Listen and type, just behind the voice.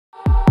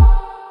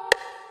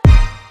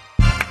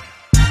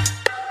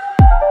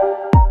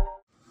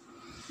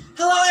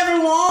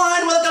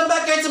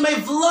to my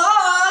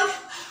vlog!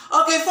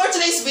 Okay, for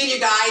today's video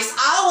guys,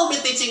 I will be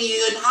teaching you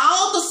on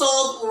how to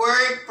solve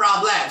word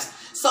problems.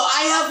 So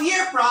I have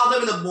here a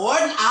problem on the board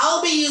and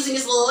I'll be using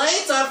this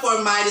later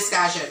for my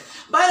discussion.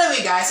 By the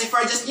way guys, if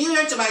you're just new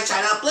here to my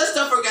channel, please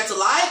don't forget to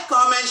like,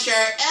 comment,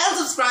 share, and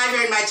subscribe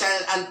here in my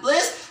channel. And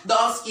please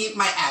don't skip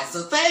my ads.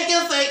 So thank you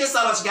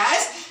so much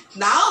guys.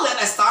 Now let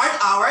us start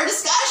our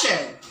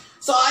discussion.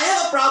 So I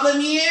have a problem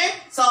here.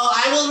 So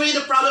I will read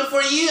the problem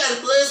for you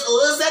and please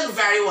listen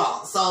very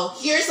well. So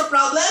here's the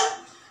problem.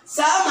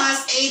 Sam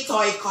has 8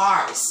 toy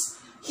cars.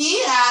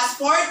 He has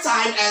 4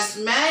 times as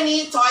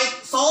many toy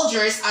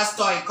soldiers as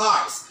toy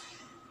cars.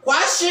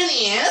 Question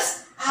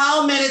is,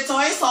 how many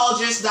toy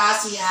soldiers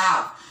does he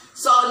have?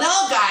 So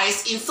now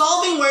guys, in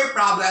solving word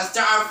problems,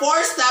 there are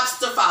 4 steps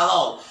to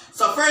follow.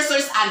 So first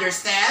is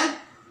understand,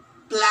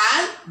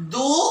 plan,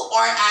 do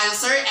or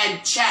answer,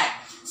 and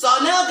check. So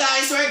now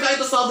guys, we're going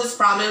to solve this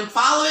problem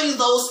following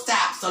those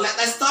steps. So let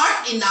us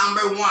start in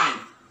number 1.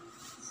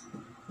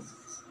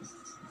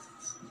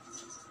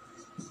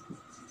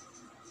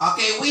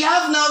 Okay, we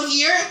have now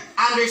here,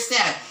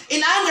 understand.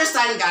 In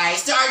understand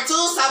guys, there are 2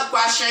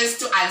 sub-questions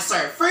to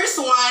answer. First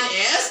one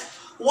is,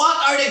 what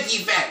are the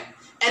given?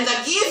 And the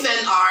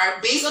given are,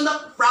 based on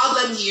the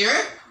problem here,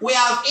 we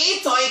have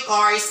 8 toy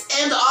cars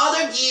and the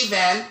other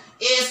given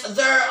is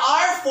there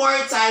are 4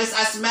 times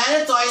as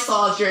many toy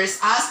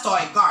soldiers as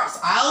toy cars.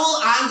 I will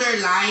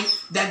underline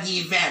the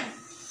given.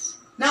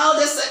 Now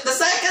the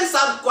second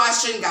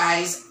sub-question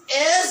guys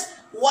is,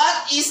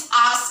 what is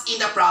asked in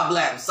the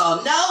problem?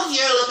 So now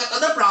here, look at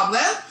the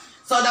problem.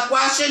 So the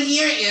question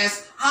here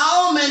is,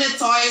 how many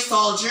toy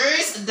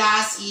soldiers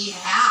does he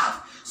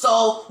have?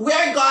 So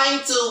we're going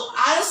to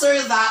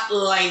answer that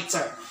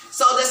later.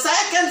 So the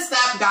second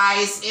step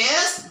guys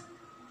is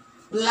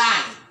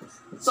plan.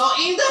 So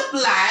in the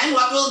plan,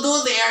 what we'll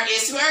do there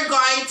is we're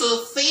going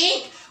to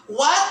think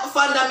what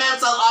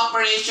fundamental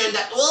operation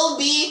that we'll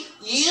be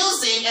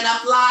using and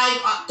applying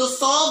to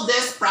solve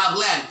this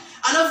problem.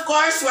 And of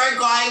course, we're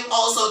going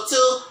also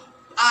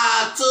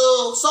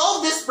to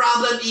solve this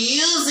problem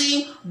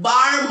using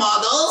bar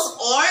models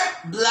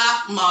or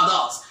block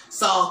models.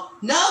 So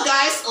now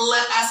guys,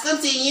 let us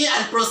continue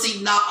and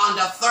proceed now on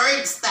the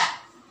third step.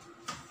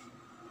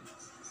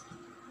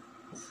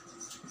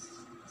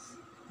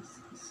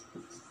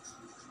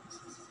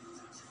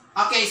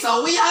 Okay,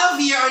 so we have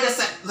here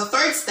the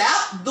third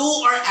step, do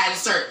or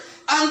answer.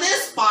 On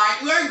this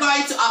part, we're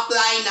going to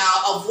apply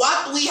now of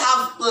what we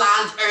have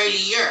planned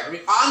earlier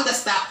on the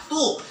step 2.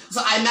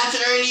 So I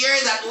mentioned earlier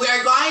that we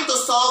are going to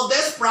solve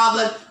this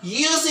problem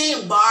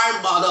using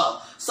bar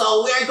model.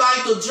 So we are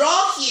going to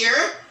draw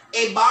here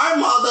a bar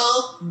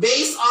model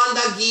based on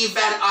the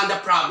given on the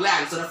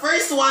problem. So the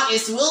first one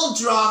is we'll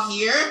draw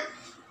here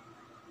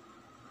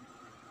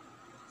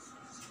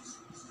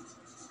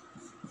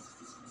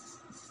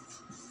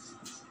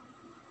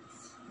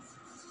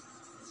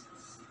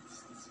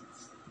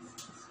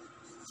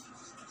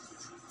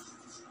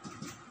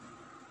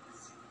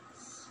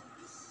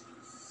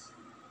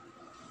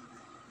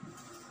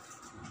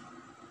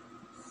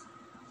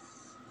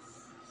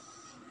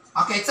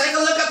Okay, take a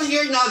look at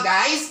here now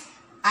guys.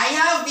 I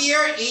have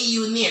here a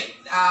unit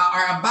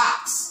or a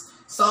box.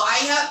 So I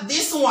have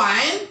this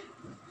one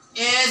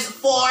is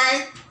for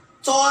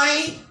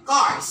toy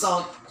car.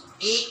 So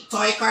a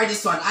toy car,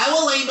 this one. I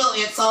will label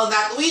it so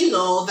that we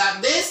know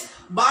that this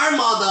bar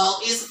model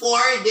is for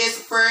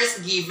this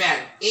first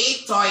given,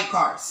 8 toy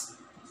cars.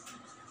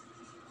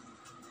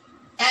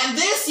 And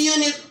this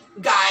unit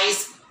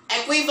guys,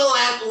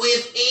 equivalent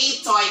with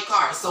 8 toy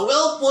cars. So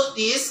we'll put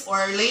this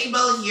or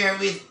label here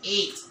with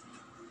 8.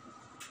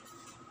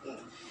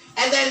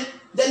 And then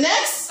the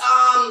next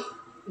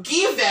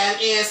given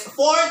is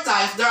 4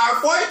 times. There are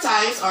 4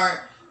 times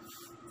or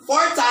 4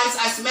 times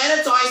as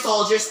many toy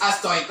soldiers as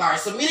toy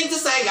cars. So meaning to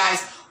say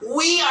guys,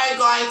 we are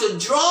going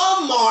to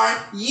draw more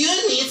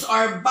units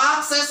or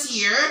boxes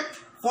here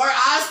for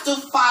us to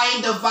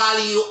find the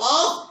value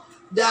of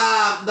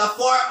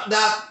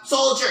the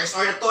soldiers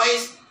or the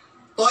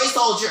toy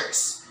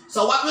soldiers.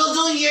 So what we'll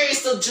do here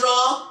is to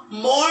draw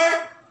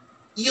more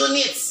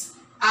units,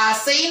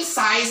 same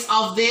size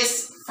of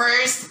this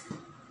first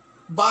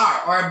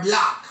bar or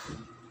block.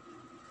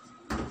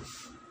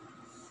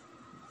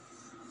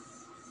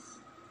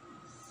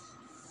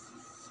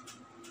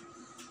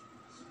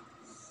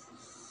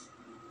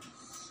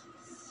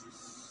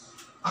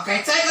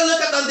 Okay, take a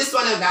look at on this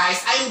one now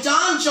guys. I'm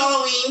done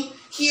drawing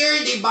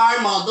here the bar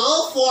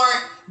model for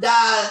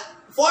the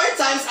 4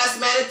 times as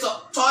many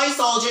toy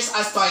soldiers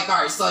as toy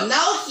cars. So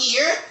now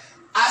here,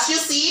 as you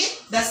see,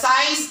 the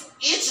size,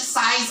 each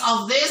size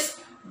of this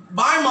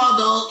bar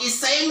model is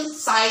same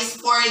size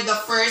for the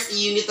first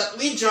unit that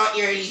we draw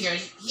earlier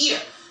here.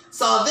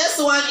 So this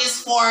one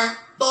is for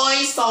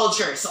toy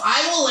soldiers. So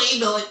I will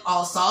label it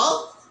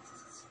also.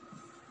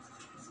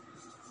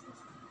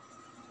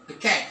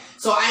 Okay,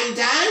 so I'm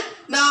done.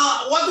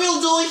 Now what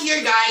we'll do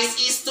here guys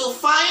is to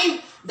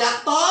find the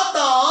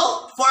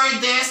total for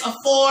this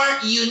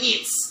 4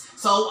 units.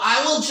 So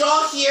I will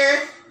draw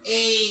here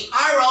a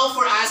arrow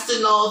for us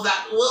to know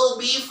that we'll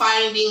be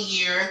finding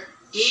here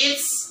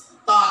its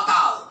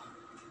total.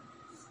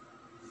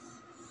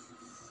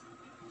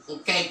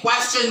 Okay,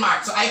 question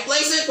mark. So I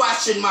place a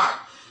question mark.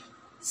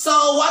 So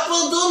what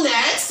we'll do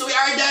next, we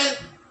are done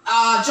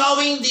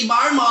drawing the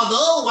bar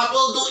model. What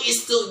we'll do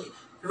is to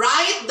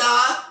write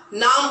the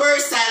number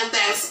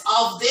sentence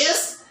of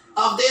this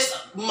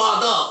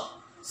model.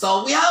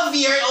 So we have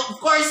here, of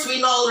course, we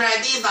know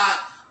already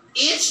that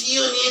each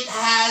unit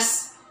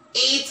has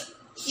 8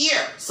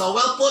 here. So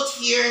we'll put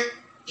here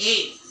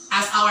 8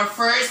 as our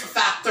first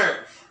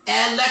factor.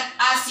 And let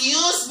us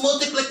use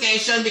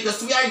multiplication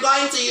because we are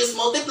going to use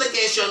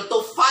multiplication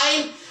to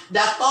find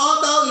the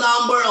total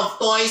number of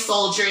toy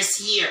soldiers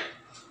here.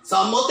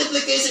 So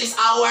multiplication is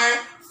our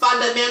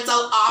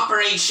fundamental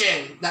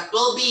operation that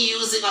we'll be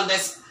using on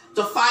this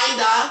to find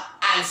the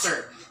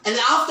answer. And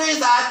after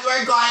that, we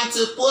are going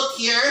to put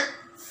here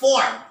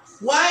 4.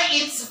 Why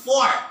it's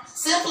 4?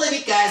 Simply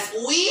because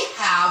we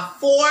have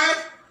 4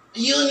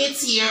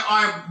 units here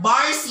or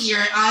bars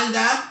here on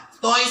the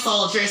toy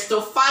soldiers to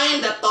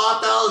find the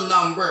total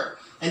number.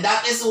 And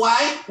that is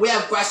why we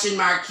have question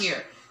mark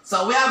here.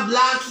 So we have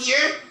blank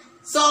here.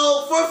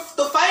 So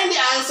to find the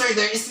answer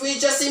there is we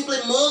just simply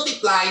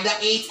multiply the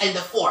 8 and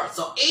the 4.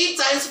 So 8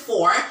 times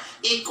 4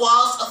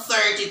 equals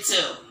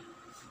 32.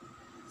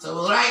 So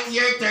we'll write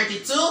here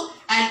 32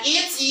 and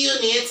its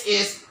unit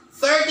is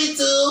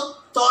 32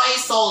 toy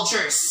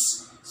soldiers.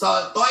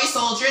 So toy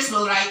soldiers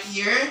we'll write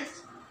here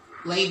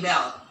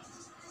label.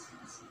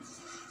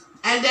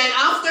 And then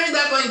after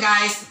that one,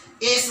 guys,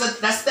 is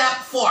the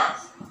step 4.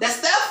 The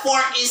step 4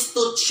 is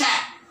to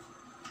check.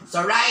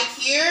 So right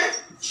here,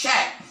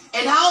 check.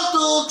 And how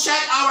to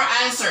check our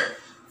answer?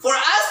 For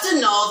us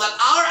to know that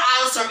our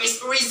answer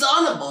is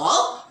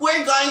reasonable,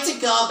 we're going to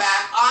go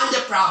back on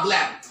the problem.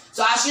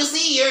 So as you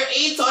see here,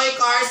 8 toy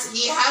cars,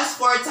 he has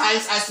 4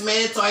 times as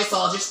many toy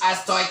soldiers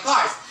as toy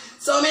cars.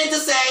 So I mean to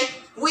say,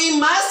 we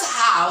must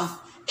have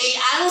an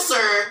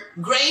answer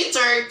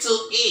greater to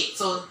 8.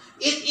 So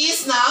it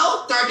is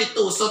now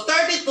 32. So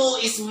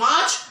 32 is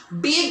much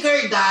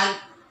bigger than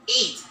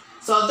 8.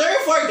 So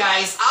therefore,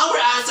 guys, our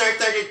answer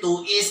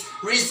 32 is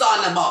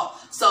reasonable.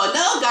 So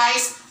now,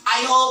 guys,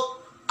 I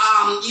hope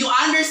you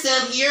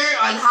understand here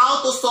on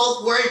how to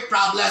solve word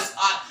problems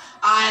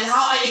and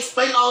how I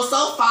explain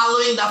also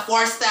following the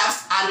 4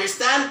 steps: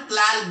 understand,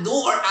 plan, do,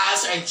 or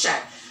answer, and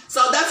check.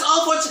 So that's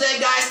all for today,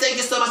 guys. Thank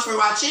you so much for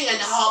watching, and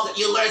I hope that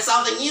you learned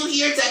something new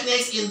here,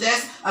 techniques in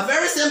this, a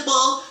very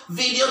simple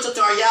video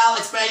tutorial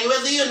explaining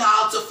with you on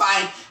how to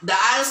find the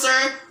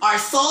answer or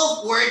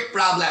solve word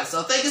problems.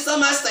 So thank you so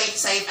much. Stay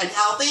safe and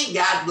healthy.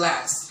 God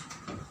bless.